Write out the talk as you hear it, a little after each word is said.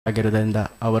ಆಗಿರುವುದರಿಂದ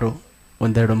ಅವರು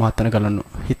ಒಂದೆರಡು ಮಾತುಗಳನ್ನು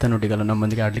ಹಿತನುಡಿಗಳನ್ನು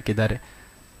ನಮ್ಮೊಂದಿಗೆ ಆಡಲಿಕ್ಕಿದ್ದಾರೆ.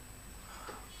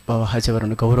 ಬಾವ ಹಾಜಿ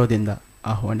ಅವರನ್ನು ಗೌರವದಿಂದ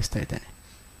ಆಹ್ವಾನಿಸ್ತಾ ಇದ್ದೇನೆ.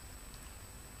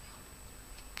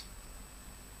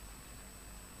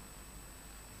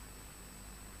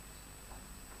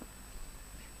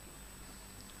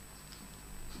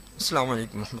 ಅಸ್ಸಲಾಮು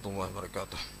ಅಲೈಕುಂ ವರಹಮತುಲ್ಲಾಹಿ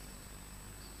ವಬರಕಾತುಹು.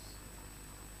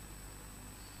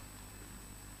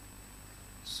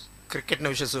 ಕ್ರಿಕೆಟ್ನ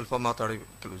ವಿಷಯ ಸ್ವಲ್ಪ ಮಾತಾಡಲು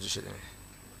ಉದ್ದೇಶಿಸಿದ್ದೇನೆ.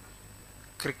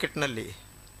 ಕ್ರಿಕೆಟ್ನಲ್ಲಿ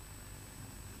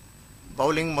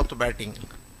ಬೌಲಿಂಗ್ ಮತ್ತು ಬ್ಯಾಟಿಂಗ್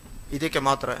ಇದಕ್ಕೆ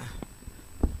ಮಾತ್ರ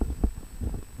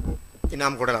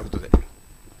ಇನಾಮ್ ಕೊಡಲಾಗುತ್ತದೆ.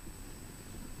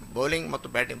 ಬೌಲಿಂಗ್ ಮತ್ತು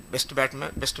batting, best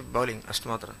Batman, best bowling ಅಷ್ಟು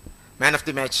ಮಾತ್ರ. Man of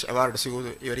the match award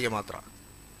ಸಿಗುವುದು ಇವರಿಗೆ ಮಾತ್ರ.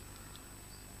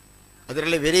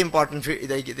 ಅದರಲ್ಲಿ ವೆರಿ ಇಂಪಾರ್ಟೆಂಟ್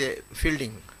ಇದಾಗಿದೆ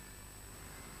ಫೀಲ್ಡಿಂಗ್.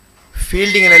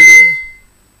 ಫೀಲ್ಡಿಂಗ್ನಲ್ಲಿ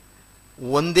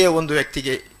ಒಂದೇ ಒಂದು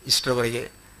ವ್ಯಕ್ತಿಗೆ ಇಷ್ಟರವರೆಗೆ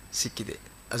ಸಿಕ್ಕಿದೆ,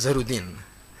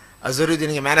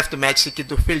 ಅಜರುದ್ದೀನ್ಗೆ ಮ್ಯಾನ್ ಆಫ್ ದಿ ಮ್ಯಾಚ್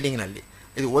ಸಿಕ್ಕಿದ್ದು ಫೀಲ್ಡಿಂಗ್ನಲ್ಲಿ.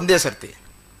 ಇದು ಒಂದೇ ಸರ್ತಿ.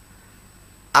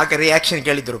 ಆಗ ರಿಯಾಕ್ಷನ್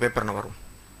ಕೇಳಿದ್ದರು ಪೇಪರ್ನವರು,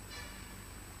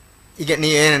 ಈಗ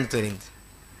ನೀವು ಏನಂತೀರಿ ಅಂತ.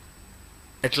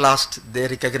 ಎಟ್ ಲಾಸ್ಟ್ ದೇ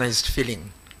ರಿಕಗ್ನೈಸ್ಡ್ ಫೀಲಿಂಗ್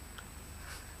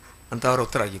ಅಂತ ಅವರ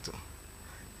ಉತ್ತರ ಆಗಿತ್ತು.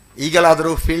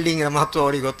 ಈಗಲಾದರೂ ಫೀಲ್ಡಿಂಗಿನ ಮಹತ್ವ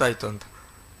ಅವರಿಗೆ ಗೊತ್ತಾಯಿತು ಅಂತ.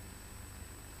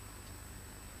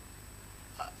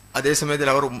 ಅದೇ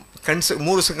ಸಮಯದಲ್ಲಿ ಅವರು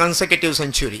 3 ಕನ್ಸೆಕ್ಯೂಟಿವ್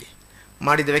ಸೆಂಚುರಿ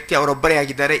ಮಾಡಿದ ವ್ಯಕ್ತಿ ಅವರೊಬ್ಬರೇ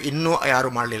ಆಗಿದ್ದಾರೆ. ಇನ್ನೂ ಯಾರೂ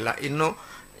ಮಾಡಲಿಲ್ಲ, ಇನ್ನೂ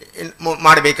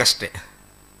ಮಾಡಬೇಕಷ್ಟೆ.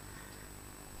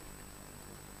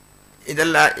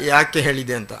 ಇದೆಲ್ಲ ಯಾಕೆ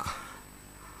ಹೇಳಿದೆ ಅಂತ,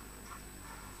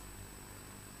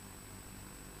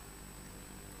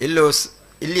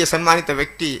 ಇಲ್ಲಿಯ ಸನ್ಮಾನಿತ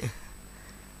ವ್ಯಕ್ತಿ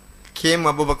KM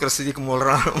ಅಬೂಬಕರ್ ಸಿದ್ದಿಕ್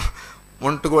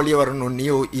ಮೊಂಟುಗೋಳಿಯವರನ್ನು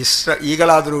ನೀವು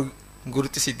ಈಗಲಾದರೂ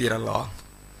ಗುರುತಿಸಿದ್ದೀರಲ್ಲ.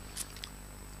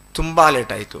 ತುಂಬ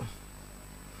ಲೇಟ್ ಆಯಿತು.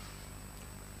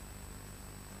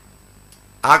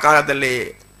 ಆ ಕಾಲದಲ್ಲಿ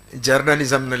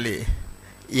ಜರ್ನಲಿಸಮ್ನಲ್ಲಿ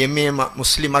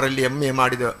ಮುಸ್ಲಿಮರಲ್ಲಿ MA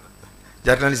ಮಾಡಿದ,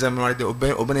 ಜರ್ನಲಿಸಮ್ ಮಾಡಿದ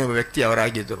ಒಬ್ಬನೇ ವ್ಯಕ್ತಿ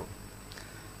ಅವರಾಗಿದ್ದರು.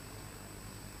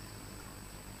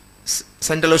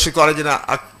 ಸೆಂಟ್ರಲ್ ಓಷಿ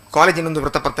ಕಾಲೇಜಿನೊಂದು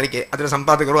ವೃತ್ತಪತ್ರಿಕೆ, ಅದರ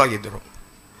ಸಂಪಾದಕರು ಆಗಿದ್ದರು.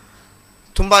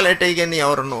 ತುಂಬ ಲೇಟಾಗಿ ನೀವು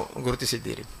ಅವರನ್ನು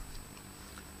ಗುರುತಿಸಿದ್ದೀರಿ.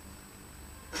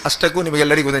 ಅಷ್ಟಕ್ಕೂ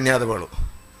ನಿಮಗೆಲ್ಲರಿಗೂ ಧನ್ಯವಾದಗಳು.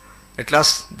 ಎಟ್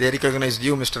last they recognised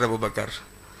you mister Abubakar.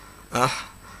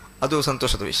 ಅದು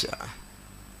ಸಂತೋಷದ ವಿಷಯ.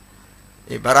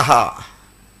 ಈ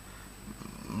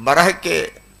ಬರಹಕ್ಕೆ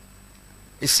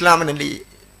ಇಸ್ಲಾಮಿನಲ್ಲಿ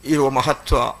ಇರುವ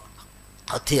ಮಹತ್ವ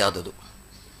ಅತಿಯಾದದು.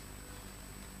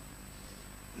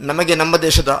 ನಮಗೆ ನಮ್ಮ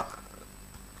ದೇಶದ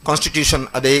ಕಾನ್ಸ್ಟಿಟ್ಯೂಷನ್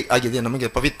ಅದೇ ಆಗಿದೆ. ನಮಗೆ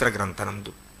ಪವಿತ್ರ ಗ್ರಂಥ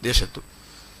ನಮ್ಮದು ದೇಶದ್ದು.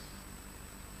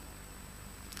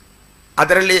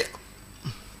 ಅದರಲ್ಲಿ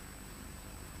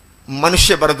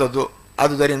ಮನುಷ್ಯ ಬರೆದದ್ದು.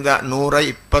 ಆದುದರಿಂದ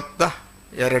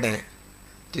 122ನೇ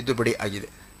ತಿದ್ದುಪಡಿ ಆಗಿದೆ.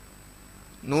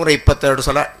 122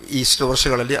 ಸಲ ಇಷ್ಟು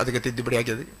ವರ್ಷಗಳಲ್ಲಿ ಅದಕ್ಕೆ ತಿದ್ದುಪಡಿ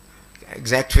ಆಗಿದೆ.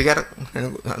 ಎಕ್ಸಾಕ್ಟ್ ಫಿಗರ್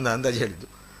ಅಂದಾಜು ಹೇಳಿದ್ದು.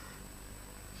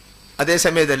 ಅದೇ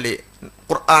ಸಮಯದಲ್ಲಿ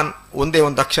ಕುರ್ಆನ್ ಒಂದೇ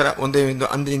ಒಂದು ಅಕ್ಷರ, ಒಂದೇ ಒಂದು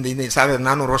ಅಂದಿನಿಂದ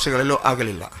 1400 ವರ್ಷಗಳಲ್ಲೂ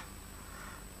ಆಗಲಿಲ್ಲ.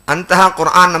 ಅಂತಹ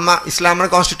ಕುರ್ಆನ್ ನಮ್ಮ ಇಸ್ಲಾಮಿನ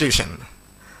ಕಾನ್ಸ್ಟಿಟ್ಯೂಷನ್.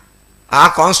 ಆ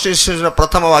ಕಾನ್ಸ್ಟಿಟ್ಯೂಷನ್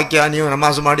ಪ್ರಥಮ ವಾಕ್ಯ, ನೀವು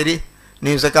ನಮಾಜ್ ಮಾಡಿರಿ,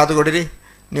 ನೀವು ಝಕಾತ್ ಕೊಡಿರಿ,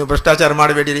 ನೀವು ಭ್ರಷ್ಟಾಚಾರ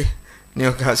ಮಾಡಬೇಡಿರಿ,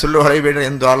 ನೀವು ಸುಳ್ಳು ಹೊಳೆಯಬೇಡಿರಿ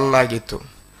ಎಂದು ಅಲ್ಲಾಗಿತ್ತು.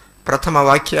 ಪ್ರಥಮ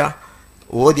ವಾಕ್ಯ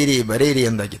ಓದಿರಿ, ಬರೆಯಿರಿ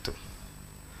ಎಂದಾಗಿತ್ತು.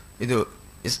 ಇದು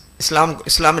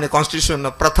ಇಸ್ಲಾಮಿನ ಕಾನ್ಸ್ಟಿಟ್ಯೂಷನ್ನ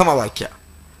ಪ್ರಥಮ ವಾಕ್ಯ.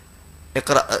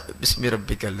 ಇಕ್ರಾ ಬಿಸ್ಮಿ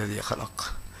ರಬ್ಬಿಕ ಅಲ್ಲದಿ ಖಲಕ್,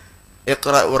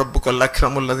 ಇಕ್ರಾ ರಬ್ಬುಕಲ್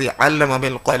ಅಕ್ರಮುಲ್ಲದಿ ಅಲ್ಲಮ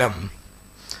ಬಿಲ್ ಕಲಂ.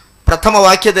 ಪ್ರಥಮ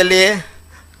ವಾಕ್ಯದಲ್ಲಿಯೇ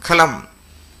ಕಲಂ,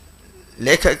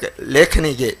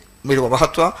 ಲೇಖನಿಗೆ ಇರುವ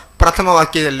ಮಹತ್ವ ಪ್ರಥಮ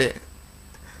ವಾಕ್ಯದಲ್ಲಿ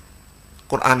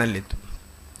ಕುರ್ಆನಲ್ಲಿತ್ತು.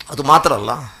 ಅದು ಮಾತ್ರ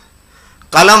ಅಲ್ಲ,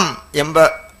 ಕಲಂ ಎಂಬ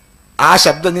ಆ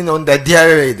ಶಬ್ದದಿಂದ ಒಂದು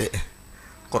ಅಧ್ಯಾಯವೇ ಇದೆ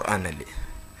ಕುರ್ಆನಲ್ಲಿ.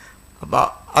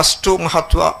 ಅಷ್ಟು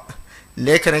ಮಹತ್ವ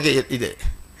ಲೇಖನಿಗೆ ಇದೆ.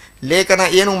 ಲೇಖನ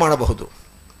ಏನೂ ಮಾಡಬಹುದು.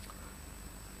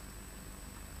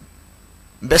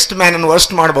 ಬೆಸ್ಟ್ ಮ್ಯಾನನ್ನು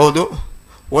ವರ್ಸ್ಟ್ ಮಾಡಬಹುದು,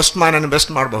 ವರ್ಸ್ಟ್ ಮ್ಯಾನನ್ನು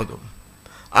ಬೆಸ್ಟ್ ಮಾಡಬಹುದು.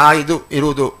 ಇದು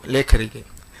ಇರುವುದು ಲೇಖರಿಗೆ.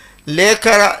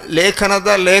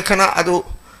 ಲೇಖನ ಅದು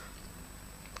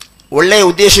ಒಳ್ಳೆಯ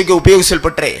ಉದ್ದೇಶಕ್ಕೆ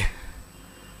ಉಪಯೋಗಿಸಲ್ಪಟ್ಟರೆ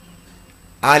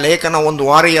ಆ ಲೇಖನ ಒಂದು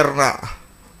ವಾರಿಯರ್ನ,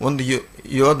 ಒಂದು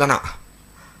ಯೋಧನ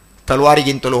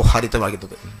ತಲವಾರಿಗಿಂತಲೂ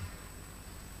ಹಾರಿತವಾಗಿರುತ್ತದೆ.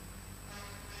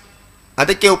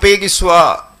 ಅದಕ್ಕೆ ಉಪಯೋಗಿಸುವ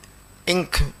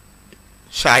ಇಂಕ್,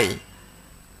 ಶಾಯಿ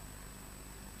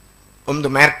ಒಂದು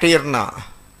ಮ್ಯಾರ್ಟೀರ್ನ,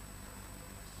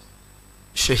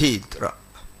 ಶಹೀದ್ರ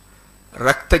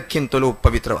ರಕ್ತಕ್ಕಿಂತಲೂ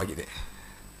ಪವಿತ್ರವಾಗಿದೆ.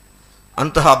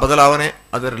 ಅಂತಹ ಬದಲಾವಣೆ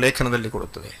ಅದರ ಲೇಖನದಲ್ಲಿ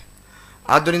ಕೊಡುತ್ತದೆ.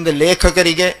 ಆದ್ದರಿಂದ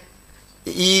ಲೇಖಕರಿಗೆ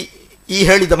ಈ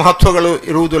ಹೇಳಿದ ಮಹತ್ವಗಳು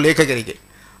ಇರುವುದು ಲೇಖಕರಿಗೆ.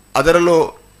 ಅದರಲ್ಲೂ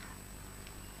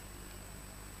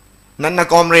ನನ್ನ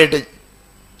ಕಾಮ್ರೇಡ್,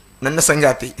 ನನ್ನ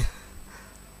ಸಂಗಾತಿ,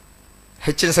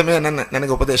 ಹೆಚ್ಚಿನ ಸಮಯ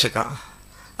ನನಗೆ ಉಪದೇಶಕ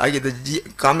ಆಗಿದ್ದ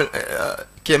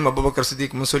KM ಅಬೂಬಕರ್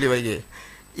ಸಿದ್ದಿಕ್ ಮುಸೋಲಿವರಿಗೆ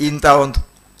ಇಂಥ ಒಂದು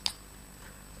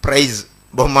ಪ್ರೈಸ್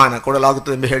ಬಹುಮಾನ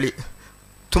ಕೊಡಲಾಗುತ್ತದೆ ಎಂದು ಹೇಳಿ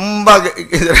ತುಂಬ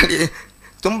ಇದರಲ್ಲಿ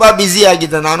ತುಂಬ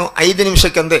ಬ್ಯುಸಿಯಾಗಿದ್ದೆ. ನಾನು 5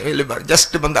 ನಿಮಿಷಕ್ಕಂದ್ರೆ ಇಲ್ಲಿ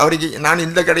ಜಸ್ಟ್ ಬಂದು ಅವರಿಗೆ ನಾನು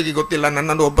ಇಲ್ಲದ ಕಡೆಗೆ ಗೊತ್ತಿಲ್ಲ,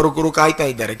 ನನ್ನನ್ನು ಒಬ್ಬರು ಗುರು ಕಾಯ್ತಾ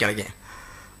ಇದ್ದಾರೆ ಕೆಳಗೆ.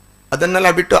 ಅದನ್ನೆಲ್ಲ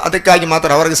ಬಿಟ್ಟು ಅದಕ್ಕಾಗಿ ಮಾತ್ರ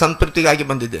ಅವರಿಗೆ ಸಂತೃಪ್ತಿಗಾಗಿ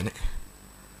ಬಂದಿದ್ದೇನೆ.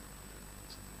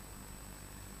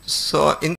 ಸೊ